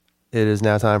It is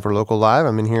now time for Local Live.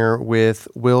 I'm in here with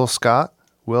Will Scott.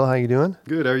 Will, how you doing?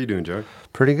 Good. How are you doing, John?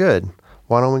 Pretty good.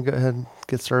 Why don't we go ahead and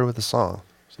get started with the song?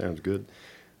 Sounds good.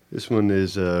 This one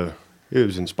is, it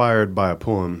was inspired by a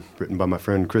poem written by my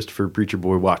friend Christopher Preacher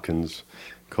Boy Watkins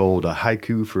called A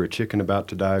Haiku for a Chicken About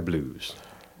to Die Blues.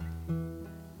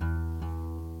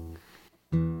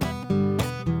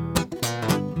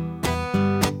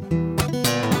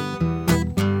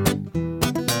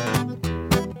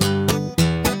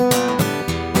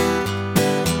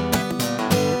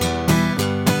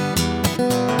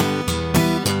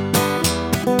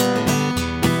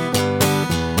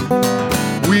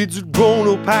 Weeds had grown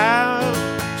up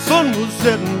high, sun was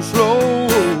setting slow,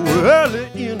 early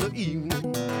in the evening,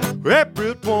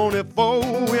 April 24,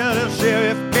 when the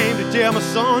sheriff came to tell my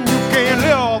son, you can't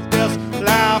live this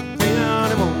life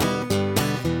anymore.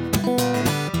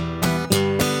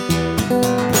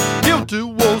 Guilty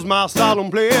was my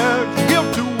solemn pledge,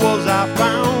 guilty was I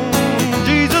found,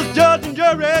 Jesus, judge and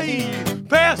jury,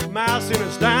 passed my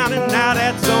sentence down, and now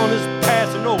that son is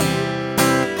passing over,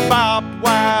 barbed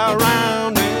wire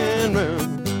round and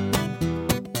round.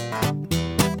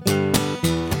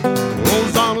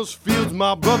 Those honest fields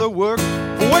my brother worked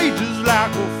for wages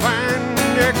like a fine.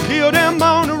 They killed him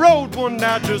on the road one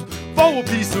night just for a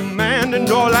piece of man. And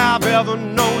all I've ever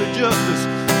known of justice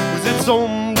was that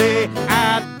someday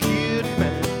I'd get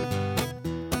mad.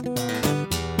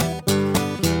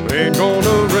 Ain't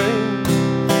gonna rain,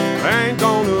 ain't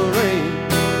gonna rain.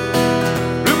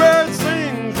 Bluebird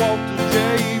sings, walk the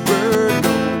jaybird go.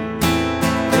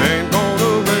 Ain't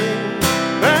gonna rain,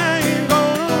 ain't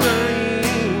gonna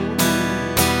rain.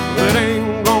 It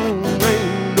ain't gonna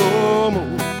rain no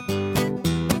more.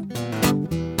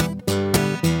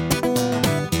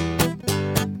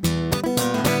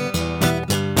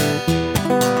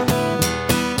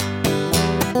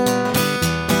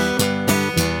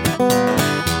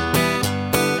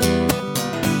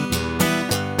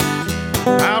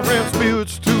 I ran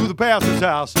spirits to the pastor's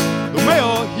house. The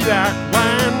mayor, he liked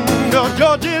wine. The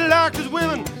judge, he liked his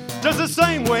women just the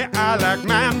same way I like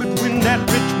mine. But when that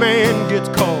rich man gets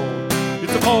called,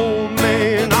 it's a poor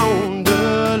man on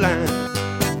the line.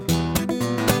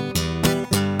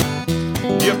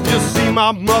 If you see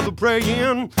my mother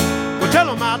praying, well, tell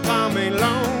him my time ain't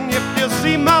long. If you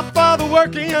see my father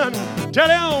working, tell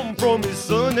him from his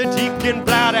son that he can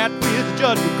plow that with the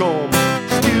judgment comb.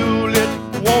 Still, it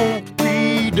won't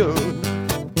be done.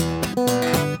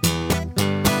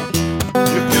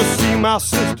 If you see my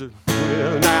sister,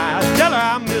 well, now tell her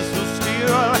I miss her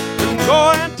still. And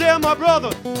go and tell my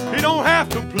brother he don't have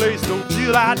to place no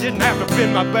chill. I didn't have to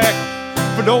bend my back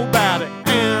for nobody,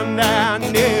 and I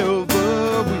never will.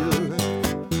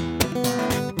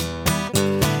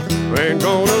 Ain't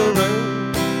gonna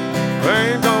rain,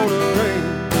 ain't gonna rain.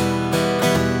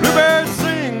 Bluebird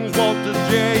sings, walk the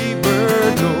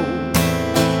jaybird go.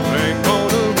 Ain't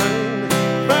gonna rain,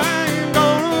 ain't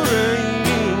gonna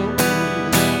rain.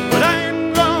 But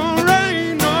ain't gonna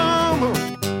rain no more.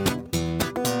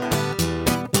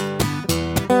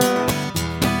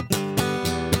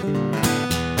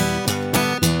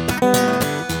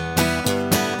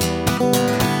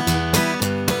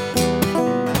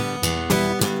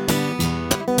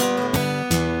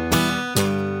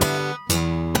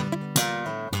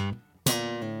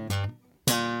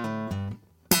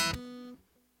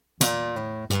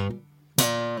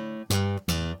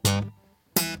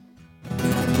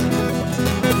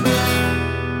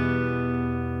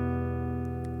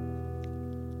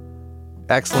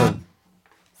 Excellent.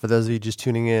 For those of you just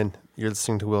tuning in, you're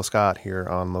listening to Will Scott here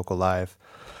on Local Live.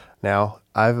 Now,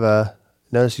 I've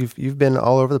noticed you've been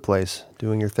all over the place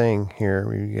doing your thing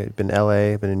here. You've been in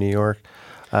LA, been in New York.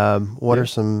 What are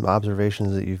some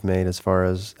observations that you've made as far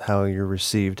as how you're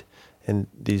received in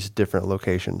these different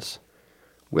locations?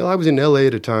 Well, I was in LA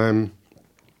at a time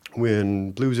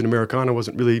when blues and Americana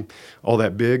wasn't really all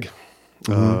that big.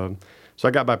 So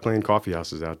I got by playing coffee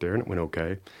houses out there, and it went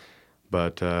okay.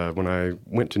 But when I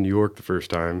went to New York the first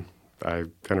time, I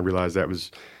kind of realized that was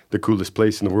the coolest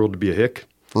place in the world to be a hick.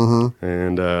 Mm-hmm.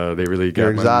 And they really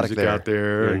got my music there. out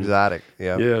there. You're exotic,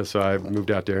 yeah. Yeah, so I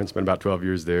moved out there and spent about 12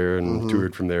 years there and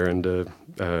toured from there into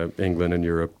England and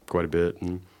Europe quite a bit,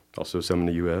 and also some in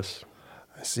the U.S.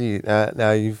 I see.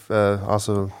 Now you've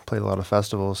also played a lot of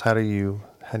festivals. How do you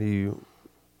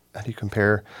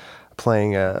compare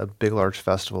playing a big, large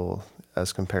festival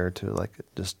as compared to like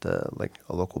just like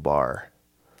a local bar?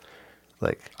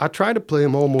 Like, I try to play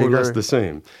them all more or less the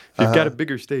same. If you've got a Uh-huh.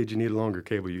 bigger stage, you need a longer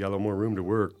cable. You got a little more room to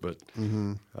work. But,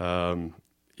 you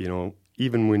know,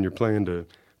 even when you're playing to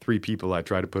 3 people, I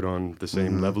try to put on the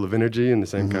same level of energy and the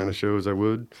same kind of show as I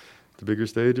would the bigger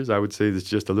stages, I would say there's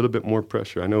just a little bit more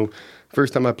pressure. I know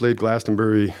first time I played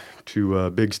Glastonbury to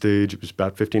a big stage, it was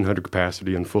about 1,500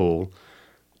 capacity and full.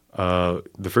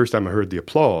 The first time I heard the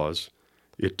applause,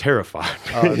 it terrified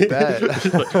me. Oh, I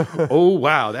bet. Like, oh,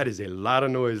 wow, that is a lot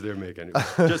of noise they're making. It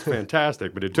was just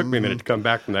fantastic, but it took me a minute to come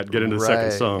back from that and get into the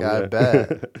second song. Yeah,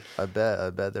 I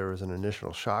bet there was an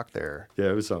initial shock there. Yeah,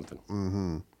 it was something.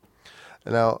 Mm-hmm.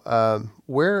 Now,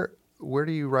 where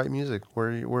do you write music?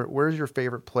 Where's your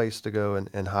favorite place to go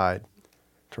and hide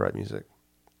to write music?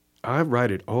 I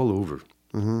write it all over.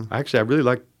 Mm-hmm. Actually, I really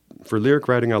like, for lyric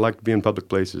writing, I like to be in public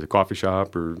places, a coffee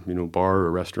shop or, bar or a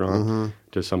restaurant. Mm-hmm.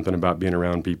 Just something about being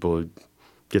around people. It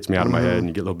gets me out of my head, and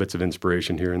you get little bits of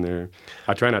inspiration here and there.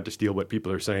 I try not to steal what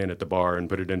people are saying at the bar and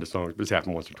put it into songs, but it's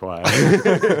happened once or twice.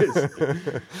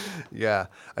 Yeah,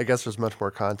 I guess there's much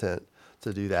more content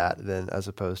to do that than as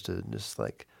opposed to just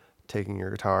like taking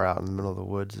your guitar out in the middle of the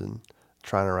woods and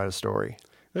trying to write a story.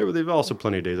 There's also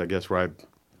plenty of days, I guess, where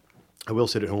I will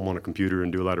sit at home on a computer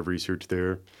and do a lot of research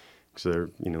there. Because there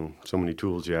are, so many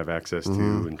tools you have access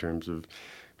to in terms of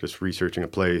just researching a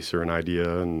place or an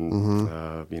idea.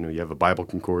 And, you have a Bible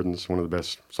concordance, one of the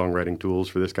best songwriting tools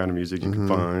for this kind of music you can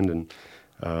find. And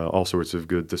all sorts of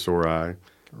good thesauri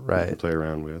you can play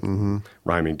around with.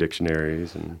 Rhyming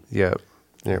dictionaries. And Yep.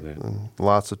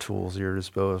 Lots of tools at your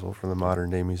disposal for the modern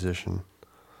day musician.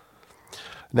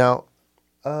 Now,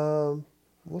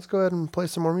 let's go ahead and play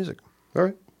some more music. All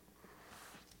right.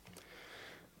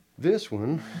 This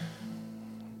one,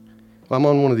 I'm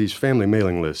on one of these family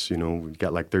mailing lists. We've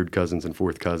got like third cousins and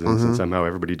fourth cousins, and somehow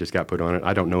everybody just got put on it.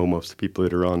 I don't know most of the people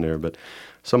that are on there, but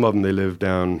some of them, they live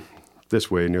down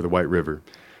this way near the White River.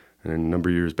 And a number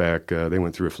of years back, they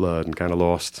went through a flood and kind of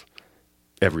lost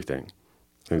everything.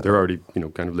 They're already,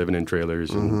 kind of living in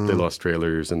trailers, and they lost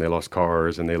trailers, and they lost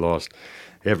cars, and they lost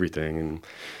everything. And,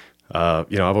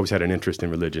 I've always had an interest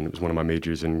in religion. It was one of my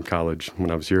majors in college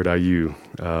when I was here at IU.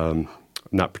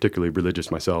 Not particularly religious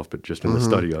myself, but just in the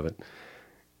study of it.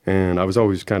 And I was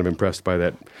always kind of impressed by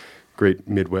that great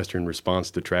Midwestern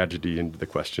response to tragedy and the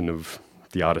question of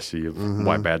the Odyssey, of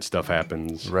why bad stuff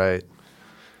happens. Right.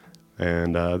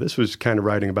 And this was kind of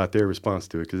writing about their response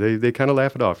to it, because they kind of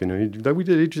laugh it off.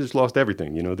 They just lost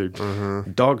everything. Their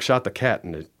dog shot the cat,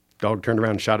 and the dog turned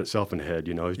around and shot itself in the head.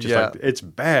 It's just like, it's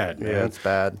bad, man. Yeah, it's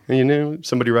bad. And,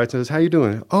 somebody writes and says, how you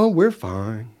doing? Oh, we're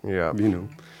fine. Yeah.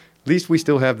 At least we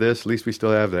still have this, at least we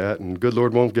still have that, and good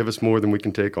Lord won't give us more than we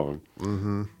can take on.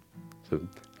 Mm-hmm. So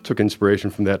took inspiration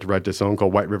from that to write this song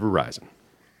called White River Rising.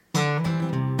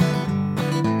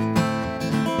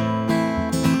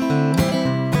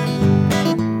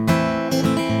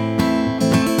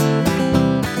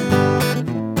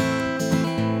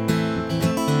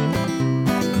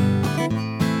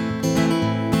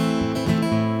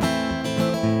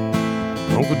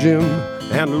 Uncle Jim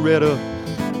and Loretta,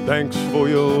 thanks for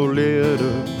your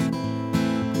letter.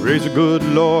 Praise the good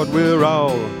Lord, we're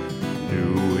all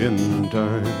new in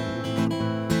time.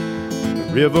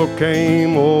 The river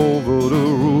came over the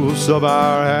roofs of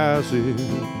our houses.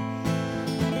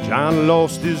 John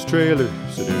lost his trailer,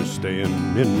 so they're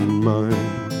staying in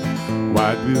mine.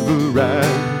 White River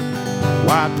rising,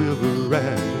 White River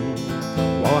rising.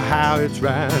 Oh, how it's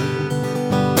rising.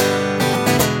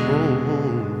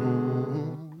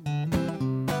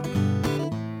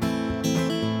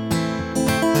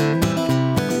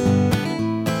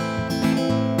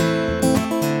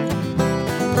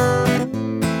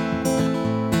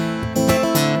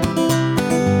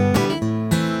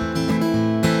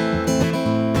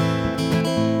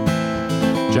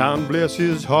 John bless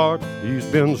his heart, he's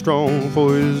been strong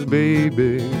for his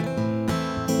baby.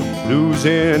 He's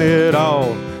losing it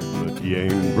all, but he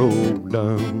ain't broke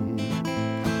down.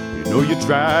 You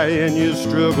try and you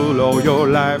struggle all your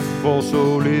life for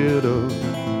so little.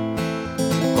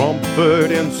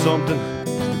 Comfort in something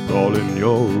you call in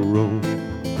your own.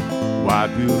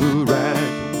 White River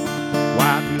rising,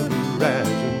 White River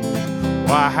rising.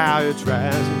 Why how it's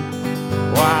rising,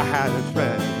 why how it's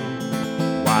rising.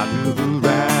 White River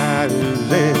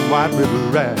rising, White River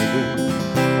rising.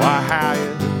 Why how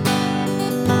it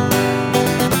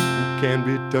can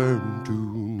be turned to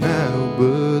now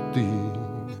but thee.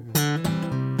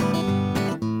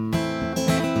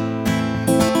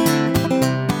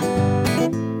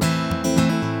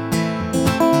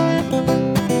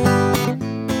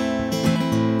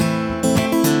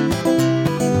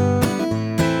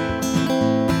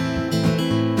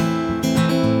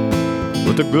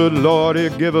 But the good Lord He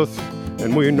giveth,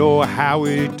 and we know how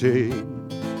He takes.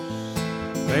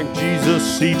 Thank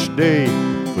Jesus each day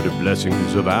for the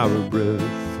blessings of our breath.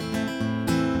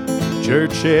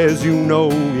 Church, as you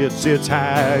know, it sits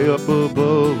high up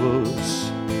above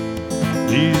us.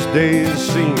 These days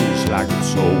seems like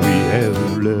it's all we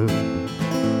have left.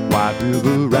 White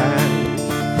river rise,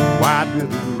 white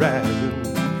river rising.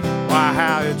 Why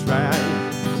how it's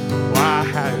rising, why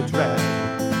how it's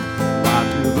rising.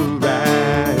 White river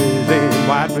rising,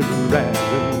 white river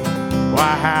rising.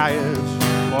 Why how it's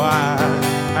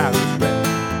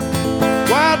rising.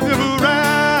 White river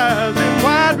rising,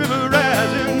 white river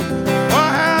rising. Why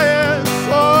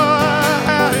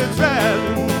how it's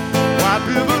rising. White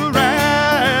river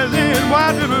rising,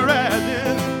 white river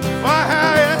rising. Why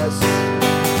how it's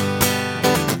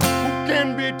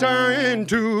can be turned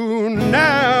to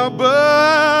now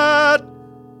but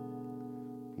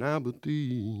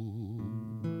thee.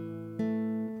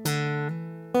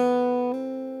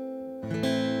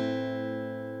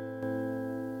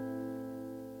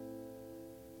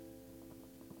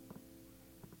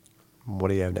 What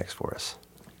do you have next for us?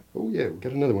 Oh, yeah, we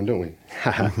got another one, don't we?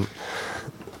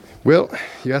 Well,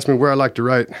 you asked me where I like to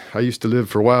write. I used to live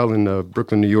for a while in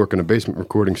Brooklyn, New York, in a basement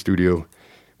recording studio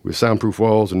with soundproof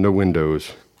walls and no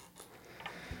windows.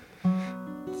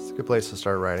 It's a good place to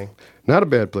start writing. Not a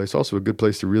bad place. Also a good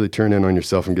place to really turn in on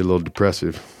yourself and get a little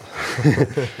depressive.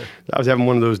 I was having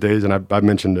one of those days, and I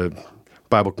mentioned a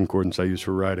Bible concordance I use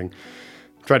for writing.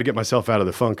 Tried to get myself out of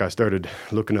the funk. I started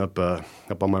looking up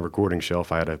on my recording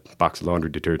shelf. I had a box of laundry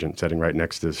detergent sitting right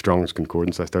next to Strong's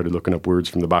Concordance. I started looking up words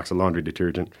from the box of laundry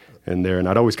detergent in there, and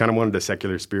I'd always kind of wanted a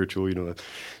secular, spiritual, a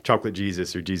chocolate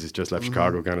Jesus or Jesus Just Left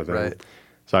Chicago kind of thing. Right.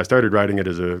 So I started writing it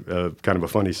as a kind of a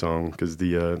funny song because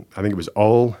I think it was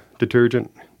all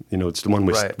detergent. It's the one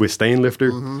with stain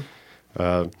lifter.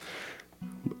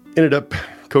 Ended up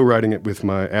co-writing it with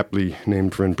my aptly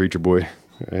named friend Preacher Boy.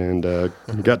 And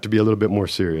got to be a little bit more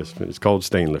serious. It's called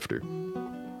Stain Lifter.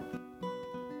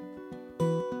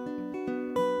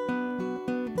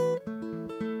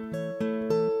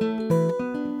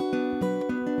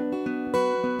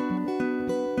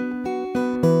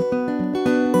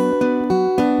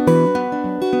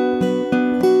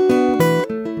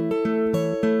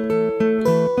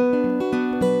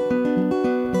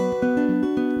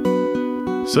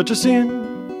 Such a sin,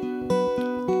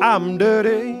 I'm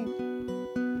dirty.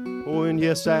 Oh, and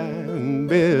yes, I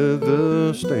bear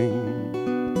the stain.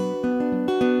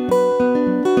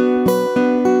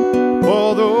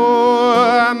 Although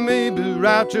I may be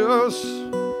righteous,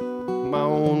 my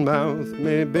own mouth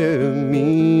may bear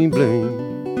me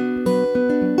blame.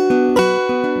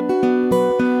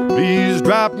 Please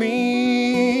drop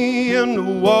me in the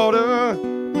water,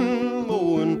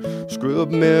 oh, and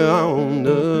scrub me on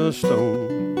the stone.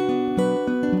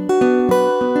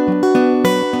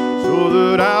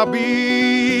 That I'll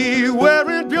be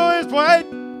wearing purest white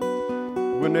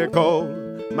when they call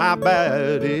my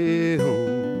body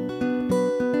home.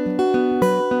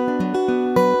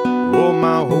 Oh,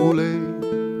 my holy,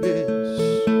 yes,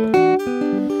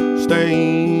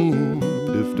 stain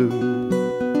lifter,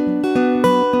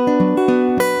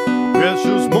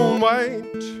 precious moon white,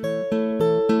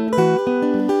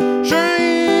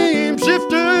 shame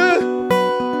shifter.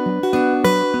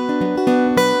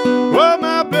 Oh,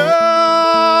 my blood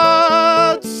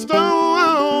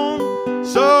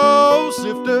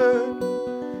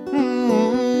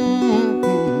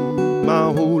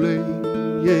my holy,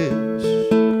 yes,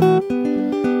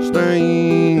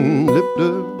 stain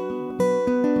lifter.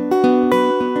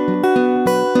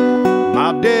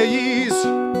 My days,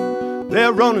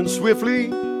 they're running swiftly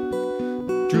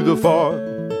to the far,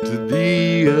 to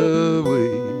the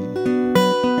away.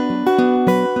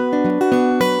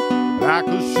 Like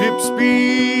a ship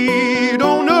speed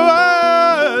on the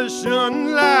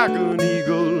ocean, like an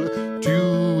eagle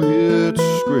to its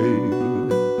grave.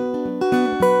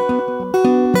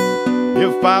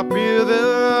 If I fear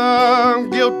the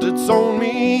guilt that's on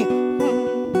me,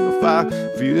 if I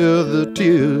fear the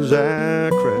tears I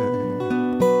cry,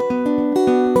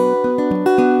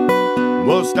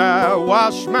 must I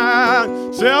wash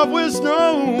myself with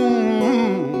snow?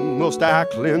 Must I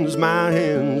cleanse my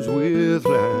hands with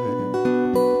lime?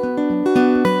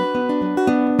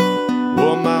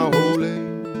 Oh, my holy,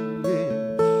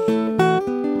 yes,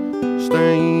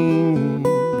 stain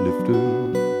lifter,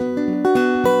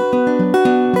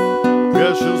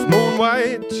 precious moon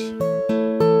white,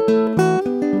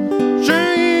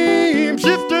 shame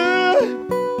shifter.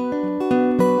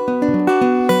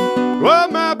 Oh,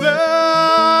 my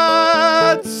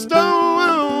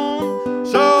bloodstone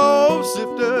soul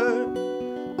sifter.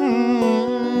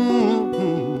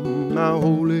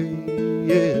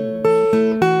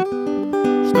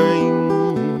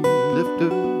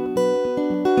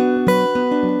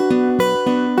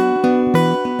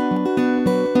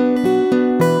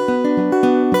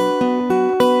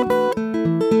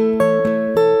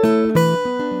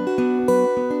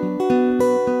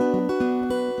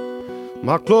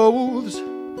 My clothes,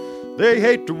 they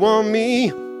hate to warm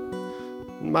me.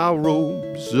 My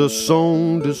robes are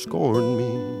sewn to scorn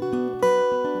me.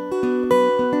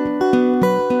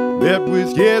 Met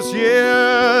with yes,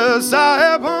 yes, I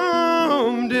have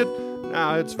hummed it.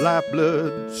 Now its black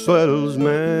blood swells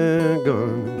my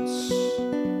garments.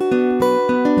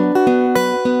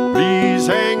 Please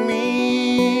hang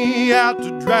me out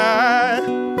to dry.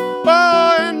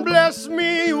 Oh, and bless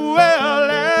me while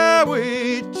I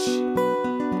wait.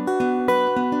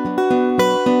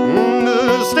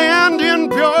 To stand in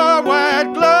pure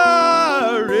white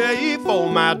glory for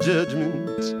my judgment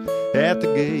at the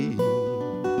gate.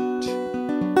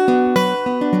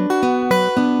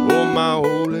 Oh, my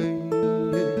holy,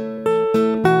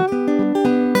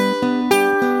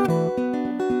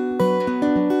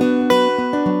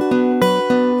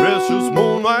 precious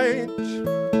moonlight.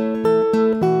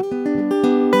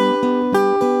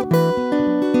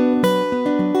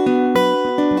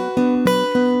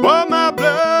 Oh, my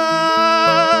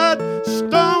blood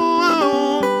stone,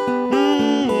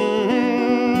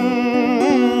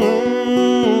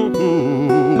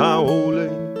 my holy,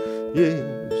 yes,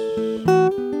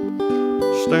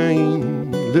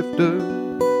 stain lifter.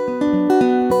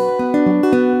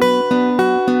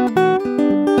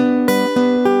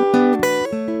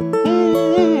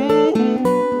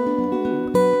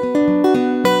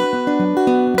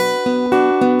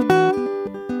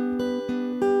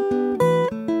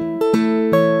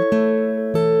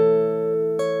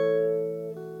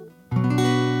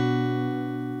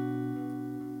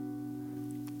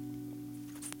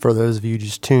 For those of you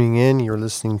just tuning in, you're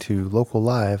listening to Local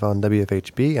Live on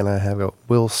WFHB, and I have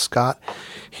Will Scott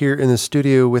here in the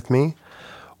studio with me.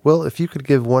 Will, if you could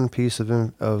give one piece of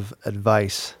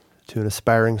advice to an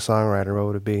aspiring songwriter, what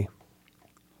would it be?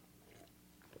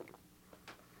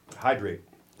 Hydrate.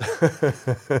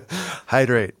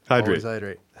 Hydrate. Hydrate. Always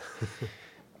hydrate.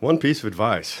 One piece of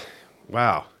advice.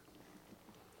 Wow.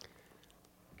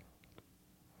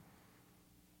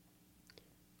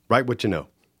 Write what you know.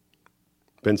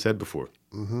 Been said before.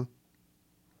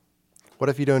 What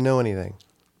if you don't know anything?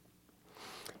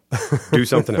 Do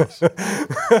something else.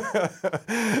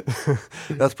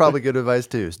 That's probably good advice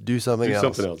too. Do something Do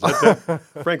else. something else.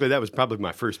 Frankly, that was probably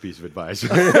my first piece of advice.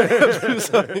 Do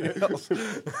something else.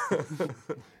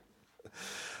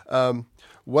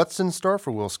 What's in store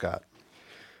for Will Scott?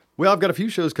 Well, I've got a few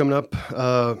shows coming up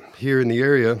here in the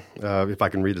area. If I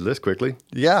can read the list quickly.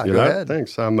 Yeah, go ahead.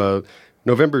 Thanks. I'm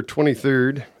November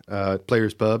 23rd at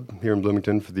Players Pub here in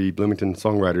Bloomington for the Bloomington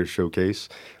Songwriters Showcase,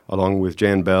 along with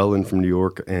Jan Bell in from New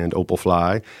York and Opal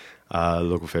Fly,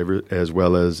 local favorite, as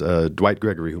well as Dwight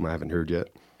Gregory, whom I haven't heard yet.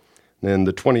 Then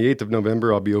the 28th of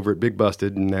November, I'll be over at Big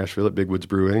Busted in Nashville at Big Woods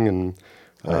Brewing, and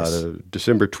Nice.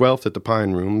 December 12th at the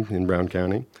Pine Room in Brown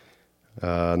County.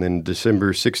 And then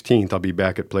December 16th, I'll be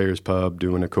back at Players Pub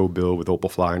doing a co-bill with Opal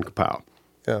Fly and Kapow.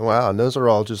 Yeah, wow, and those are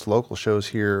all just local shows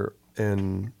here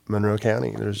in Monroe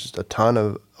County. There's just a ton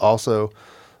of also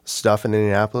stuff in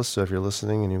Indianapolis, so if you're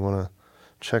listening and you want to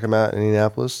check them out in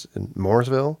Indianapolis, in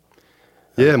Mooresville.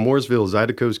 Yeah, Mooresville,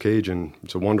 Zydeco's Cajun.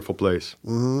 It's a wonderful place.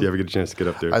 Mm-hmm. If you ever get a chance to get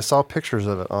up there. I saw pictures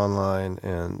of it online,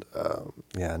 and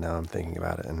now I'm thinking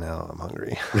about it, and now I'm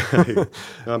hungry.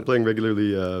 I'm playing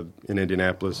regularly in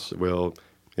Indianapolis. Well,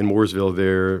 in Mooresville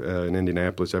there, in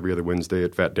Indianapolis, every other Wednesday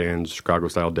at Fat Dan's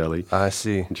Chicago-style deli, I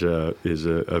see. which is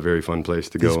a very fun place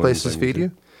to go. These and places play feed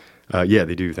music. you? Yeah,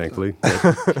 they do, thankfully.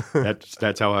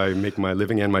 That's how I make my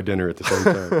living and my dinner at the same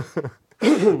time.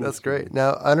 That's great.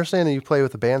 Now, I understand that you play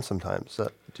with a band sometimes.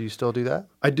 Do you still do that?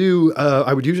 I do.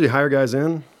 I would usually hire guys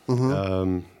in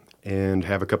Mm-hmm. and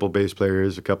have a couple of bass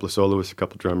players, a couple of soloists, a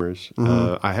couple of drummers.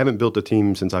 I haven't built a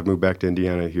team since I've moved back to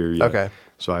Indiana here yet. Okay.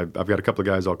 So I've got a couple of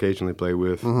guys I'll occasionally play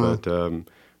with, but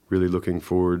really looking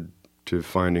forward to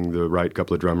finding the right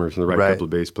couple of drummers and the right Right. couple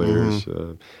of bass players,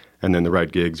 and then the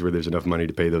right gigs where there's enough money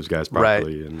to pay those guys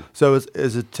properly. Right. And So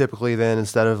is it typically then,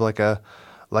 instead of like a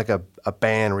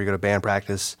band where you go to band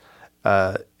practice,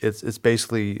 it's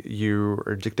basically you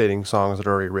are dictating songs that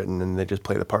are already written and they just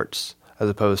play the parts, as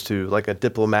opposed to like a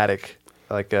diplomatic,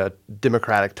 like a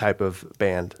democratic type of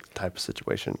band type of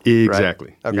situation.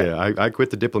 Exactly. Right? Okay. Yeah, I quit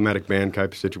the diplomatic band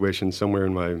type of situation somewhere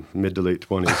in my mid to late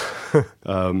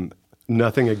 20s.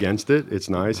 Nothing against it. It's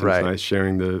nice. And Right. It's nice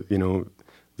sharing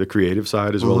the creative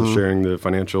side as well as sharing the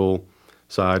financial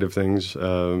side of things.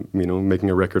 Making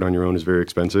a record on your own is very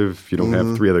expensive if you don't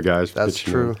have three other guys. That's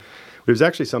pitching true. in. It was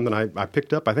actually something I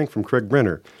picked up, I think, from Craig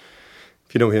Brenner.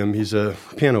 If you know him, he's a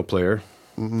piano player.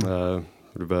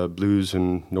 Blues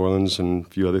in New Orleans and a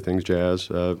few other things, jazz.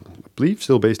 I believe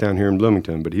still based down here in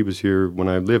Bloomington, but he was here when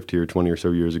I lived here 20 or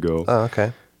so years ago. Oh,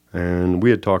 okay. And we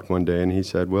had talked one day, and he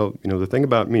said, well, the thing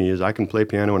about me is I can play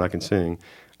piano and I can sing.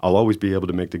 I'll always be able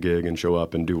to make the gig and show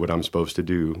up and do what I'm supposed to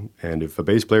do. And if a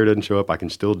bass player doesn't show up, I can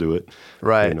still do it.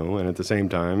 Right. And at the same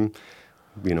time,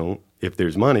 if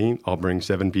there's money, I'll bring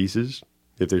 7 pieces.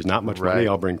 If there's not much money,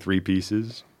 I'll bring 3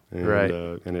 pieces. And,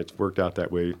 and it's worked out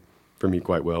that way for me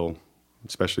quite well,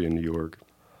 especially in New York.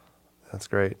 That's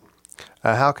great.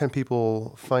 How can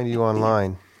people find you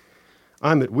online?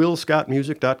 I'm at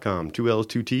willscottmusic.com, 2 L's,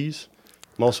 2 T's.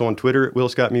 I'm also on Twitter at Will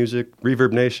Scott Music,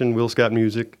 Reverb Nation, Will Scott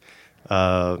Music,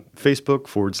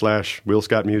 Facebook / Will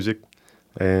Scott Music.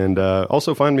 And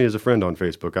also find me as a friend on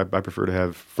Facebook. I prefer to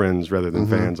have friends rather than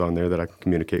fans on there that I can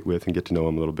communicate with and get to know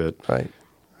them a little bit. Right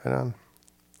on.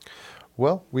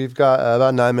 Well, we've got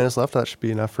about 9 minutes left. That should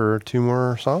be enough for 2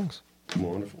 more songs.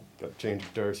 Wonderful. Got to change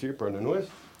guitars here, pardon the noise.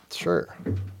 Sure.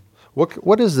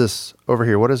 What is this over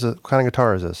here? What kind of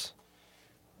guitar is this?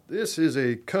 This is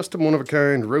a custom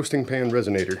one-of-a-kind roasting pan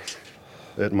resonator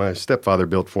that my stepfather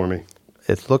built for me.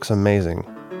 It looks amazing.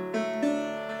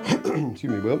 Excuse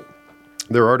me, Will.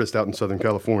 They're artists out in Southern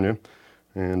California,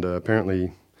 and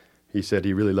apparently he said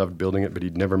he really loved building it, but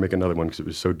he'd never make another one because it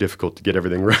was so difficult to get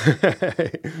everything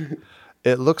right.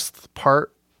 It looks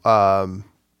part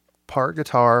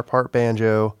guitar, part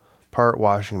banjo, part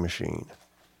washing machine.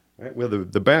 Right, well,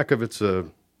 the back of it's a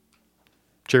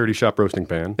charity shop roasting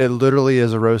pan. It literally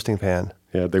is a roasting pan.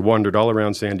 Yeah, they wandered all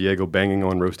around San Diego banging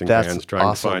on roasting pans,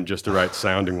 trying to find just the right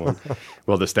sounding one.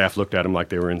 Well, the staff looked at them like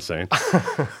they were insane.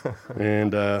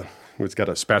 And it's got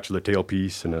a spatula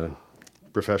tailpiece and a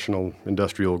professional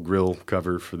industrial grill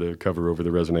cover for the cover over the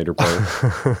resonator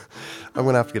part. I'm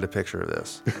going to have to get a picture of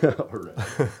this. All right.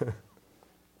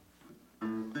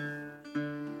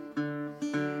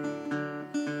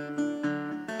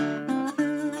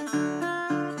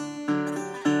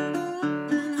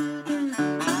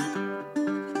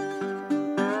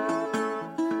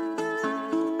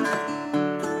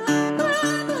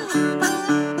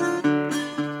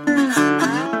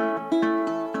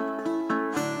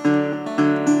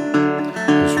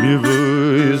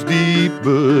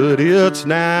 But it's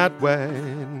not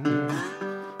wide,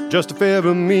 just to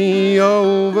favor me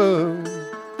over.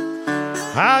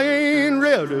 I ain't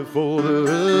ready for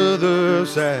the other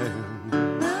side,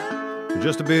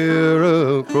 just a bear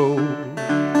a crow.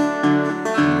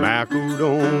 Michael,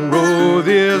 don't row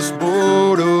this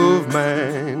boat of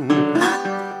mine,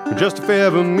 just to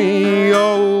favor me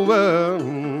over.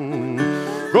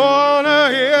 Go on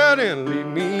ahead and leave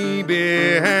me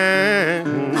behind,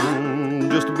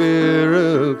 just a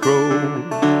bear a crow.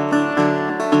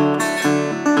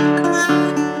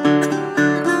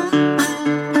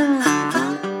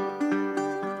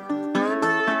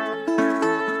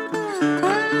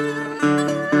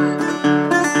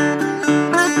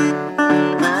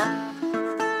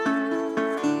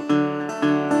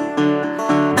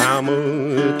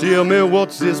 Mama, tell me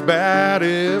what's this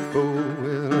body for?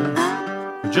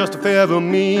 Well, just to favor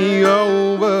me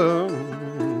over.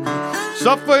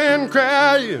 Suffer and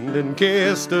cry and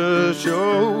cast a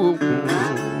show,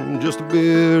 just a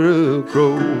bear a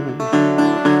crow.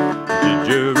 The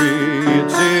jury,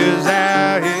 it says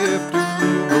I have to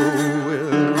go,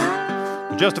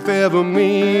 well, just to favor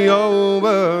me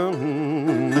over.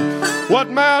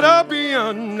 What might have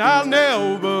been, I'll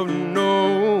never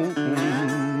know,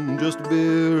 just a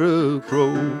bear a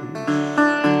crow.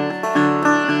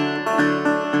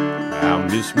 I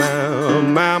miss my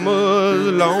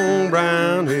mama's long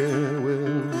brown hair,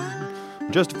 well,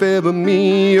 just to favor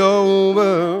me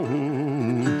over.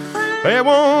 They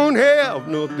won't have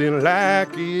nothing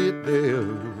like it there,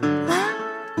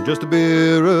 just to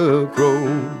bear a crow.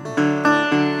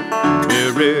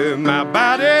 Bury my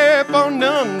body for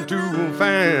none to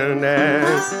find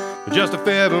out, just to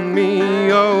favor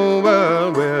me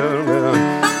over. Well,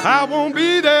 I won't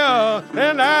be there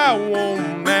and I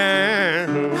won't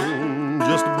mind,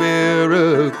 just to bear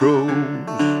a crow.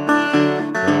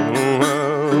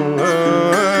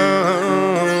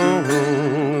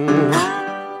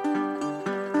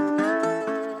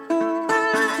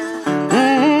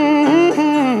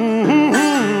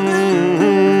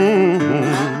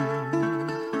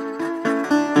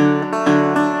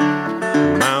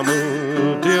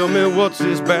 Mama, tell me what's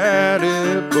this bad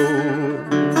for?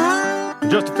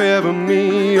 Just to favor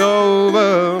me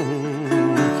over.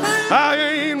 I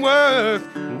ain't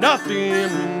worth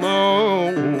nothing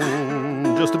more,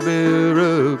 just a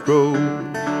bear a crow.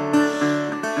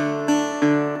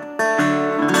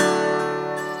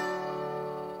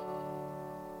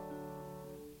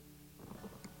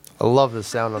 I love the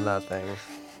sound on that thing.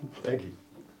 Thank you.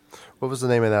 What was the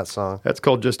name of that song? That's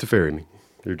called Just to Ferry Me.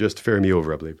 Or Just to Ferry Me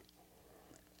Over, I believe.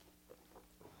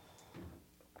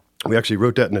 We actually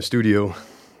wrote that in the studio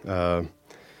because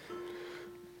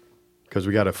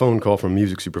we got a phone call from a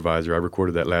music supervisor. I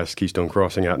recorded that last Keystone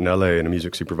Crossing out in L.A., and a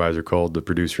music supervisor called the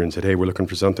producer and said, hey, we're looking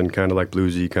for something kind of like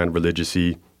bluesy, kind of religious-y.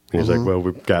 And he was like, well,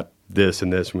 we've got this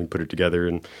and this, and we put it together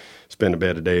and spent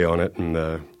about a day on it, and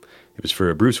it was for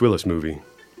a Bruce Willis movie.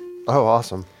 Oh,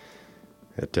 awesome.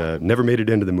 It never made it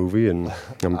into the movie, and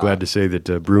I'm glad to say that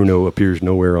Bruno appears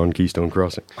nowhere on Keystone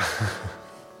Crossing.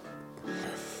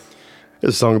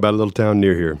 There's a song about a little town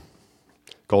near here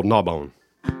called Gnawbone.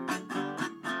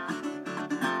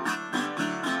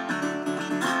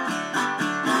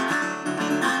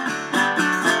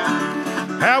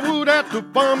 Howard at the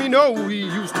farm, you know, he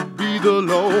used to be the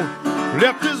law.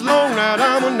 Left his long night,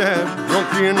 I'm a night,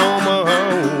 drunk in on my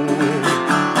own.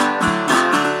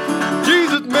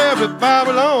 Jesus married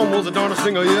Farrell, was the darndest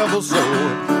thing I ever saw.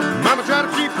 Mama tried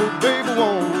to keep her baby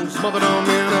warm, smothered on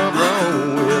in a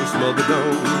bro, and smothered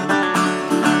on.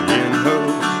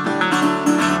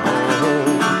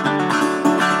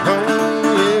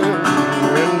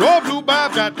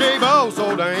 Got cable,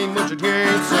 so there ain't much you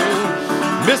can't sing.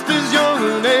 Missed his young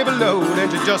and able load, and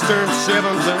she just turned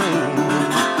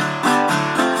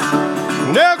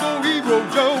 17. There go Hero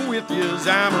Joe with his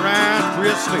arm around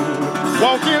Christine,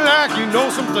 walking like you know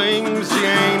some things she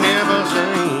ain't never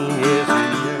seen. Yes, he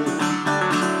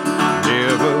ain't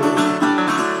never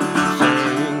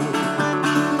seen.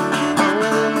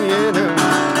 Oh, yeah,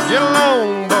 get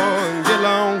along, boy, get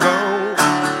along, go.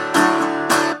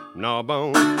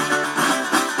 Gnawbone.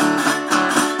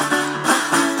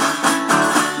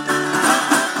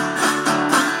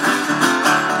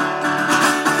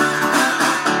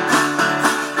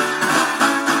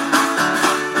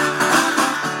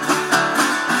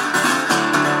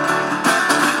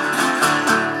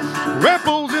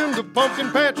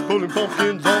 Pumpkin patch, pulling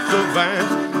pumpkins off the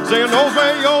vines, saying those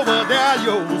way over there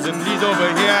yours and these over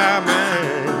here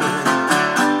mine.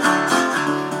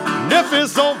 And if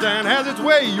this old town has its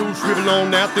way, you'll shrivel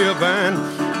on that there vine.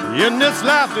 In this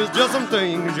life there's just some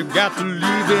things you got to leave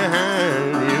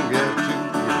behind. You got to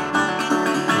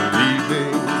leave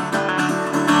behind.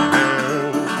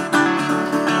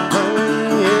 Oh,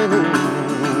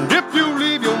 yeah. If you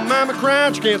leave your mama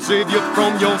crying, she can't save you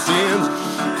from your sins.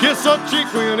 Kiss her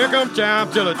cheek when it comes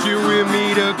time, tell her till we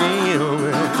meet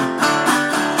again.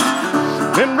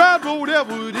 And ride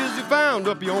whatever it is you found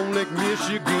up here on Lake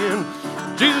Michigan.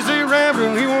 Jesus ain't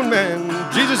rambling, he won't man.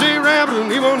 Jesus ain't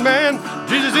rambling, he won't man.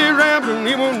 Jesus ain't rambling,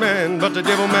 he won't man. But the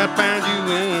devil might find you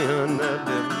in. The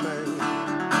devil might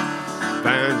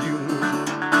find you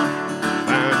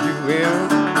in.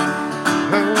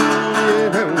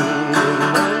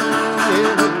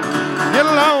 Get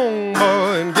along,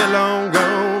 boy, and get along, go.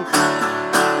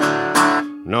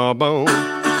 Gnawbone.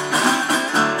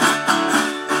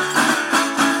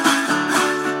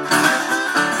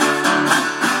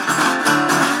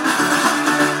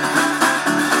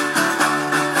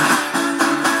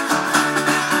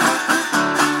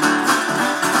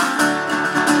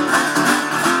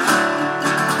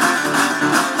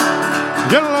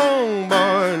 Get along, boy,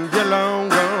 and get along,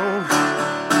 go.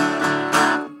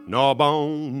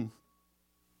 Gnawbone.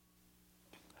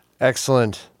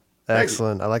 Excellent.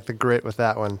 Excellent. I like the grit with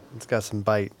that one. It's got some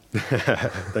bite.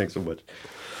 Thanks so much.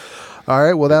 All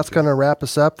right. Well, that's going to wrap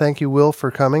us up. Thank you, Will, for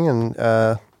coming, and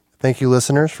thank you,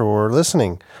 listeners, for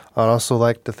listening. I'd also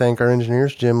like to thank our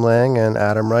engineers, Jim Lang and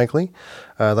Adam Reichle.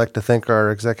 I'd like to thank our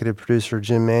executive producer,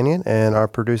 Jim Manion, and our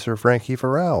producer, Frankie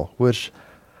Farrell, which,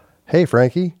 hey,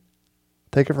 Frankie,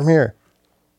 take it from here.